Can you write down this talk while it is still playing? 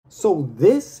So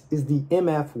this is the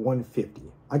MF150.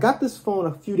 I got this phone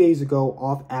a few days ago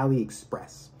off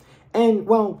AliExpress. And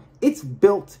well, it's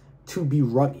built to be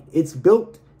rugged. It's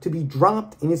built to be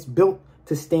dropped, and it's built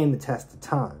to stand the test of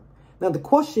time. Now the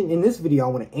question in this video I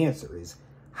want to answer is,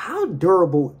 how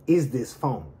durable is this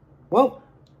phone? Well,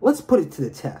 let's put it to the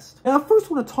test. Now I first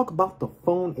want to talk about the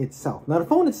phone itself. Now the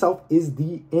phone itself is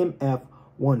the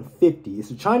MF150.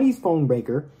 It's a Chinese phone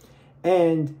maker,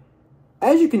 and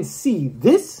as you can see,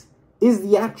 this is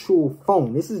the actual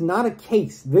phone. This is not a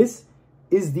case. This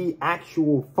is the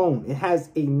actual phone. It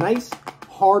has a nice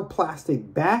hard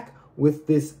plastic back with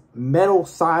this metal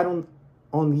side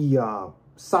on the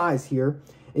sides here.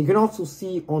 And you can also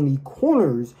see on the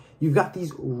corners, you've got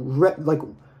these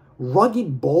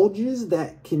rugged bulges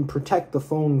that can protect the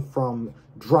phone from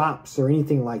drops or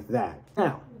anything like that.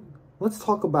 Now, let's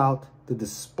talk about the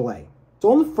display.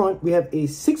 So on the front, we have a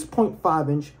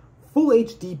 6.5-inch Full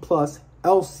HD Plus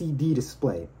LCD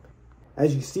display.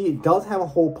 As you see, it does have a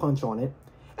hole punch on it,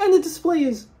 and the display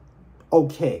is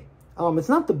okay. It's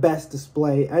not the best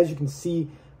display. As you can see,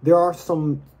 there are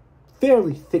some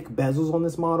fairly thick bezels on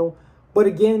this model, but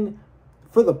again,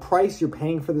 for the price you're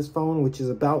paying for this phone, which is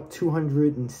about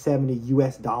 $270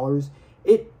 US,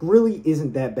 it really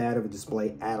isn't that bad of a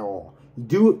display at all. You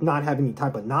do not have any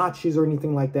type of notches or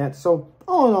anything like that, so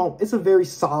all in all, it's a very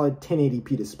solid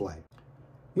 1080p display.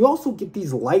 You also get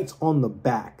these lights on the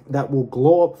back that will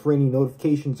glow up for any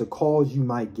notifications or calls you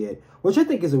might get, which I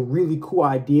think is a really cool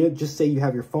idea. Just say you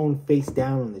have your phone face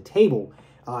down on the table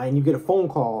and you get a phone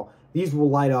call, these will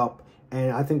light up,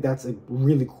 and I think that's a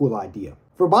really cool idea.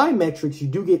 For biometrics, you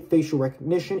do get facial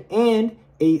recognition and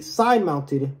a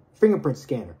side-mounted fingerprint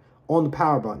scanner on the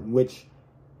power button, which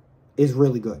is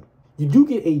really good. You do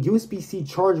get a USB-C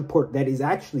charger port that is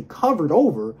actually covered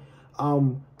over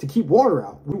to keep water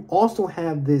out. We also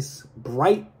have this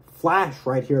bright flash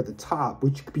right here at the top,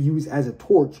 which could be used as a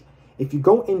torch. If you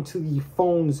go into the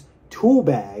phone's tool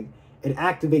bag and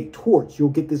activate torch, you'll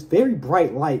get this very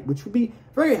bright light, which would be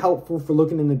very helpful for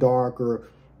looking in the dark or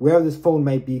wherever this phone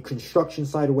might be, construction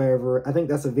site or wherever. I think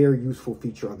that's a very useful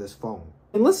feature of this phone.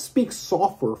 And let's speak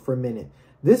software for a minute.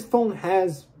 This phone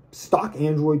has stock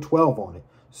Android 12 on it.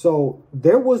 So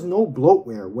there was no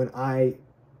bloatware when I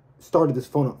started this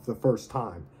phone up for the first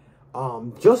time.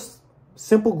 Just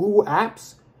simple Google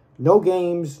apps, no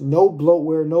games, no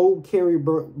bloatware, no carrier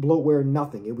bloatware,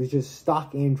 nothing. It was just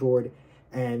stock Android,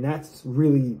 and that's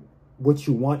really what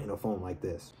you want in a phone like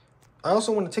this. I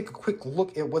also want to take a quick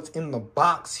look at what's in the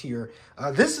box here.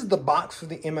 This is the box for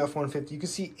the MF150. You can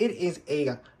see it is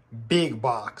a big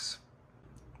box.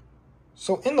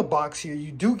 So in the box here,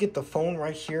 you do get the phone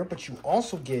right here, but you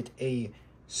also get a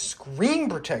screen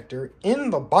protector in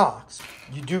the box.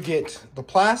 You do get the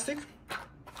plastic,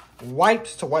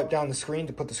 wipes to wipe down the screen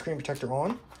to put the screen protector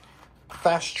on,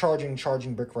 fast charging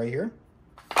brick right here,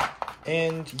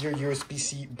 and your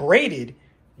USB-C, braided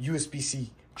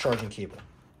USB-C charging cable.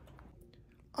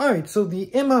 Alright, so the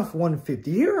MF150,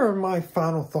 here are my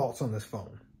final thoughts on this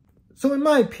phone. So in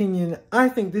my opinion, I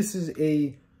think this is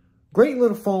a great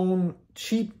little phone,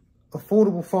 cheap,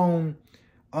 affordable phone.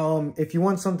 If you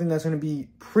want something that's going to be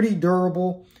pretty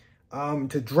durable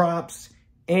to drops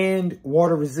and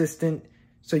water resistant,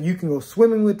 so you can go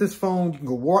swimming with this phone, you can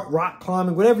go rock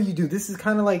climbing, whatever you do. This is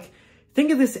kind of like,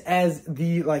 think of this as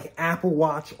the Apple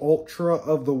Watch Ultra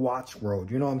of the watch world.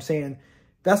 You know what I'm saying?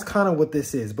 That's kind of what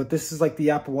this is, but this is like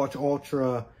the Apple Watch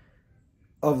Ultra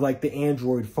of the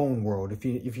Android phone world, if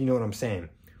you know what I'm saying.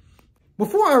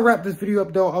 Before I wrap this video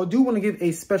up though, I do want to give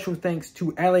a special thanks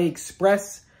to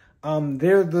AliExpress.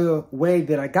 They're the way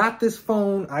that I got this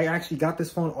phone. I actually got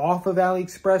this phone off of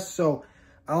AliExpress, so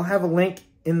I'll have a link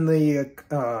in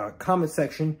the comment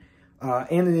section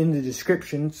and in the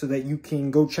description so that you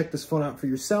can go check this phone out for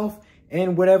yourself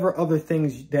and whatever other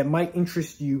things that might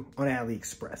interest you on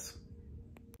AliExpress.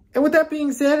 And with that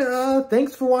being said,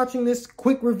 thanks for watching this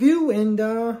quick review,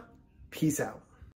 and peace out.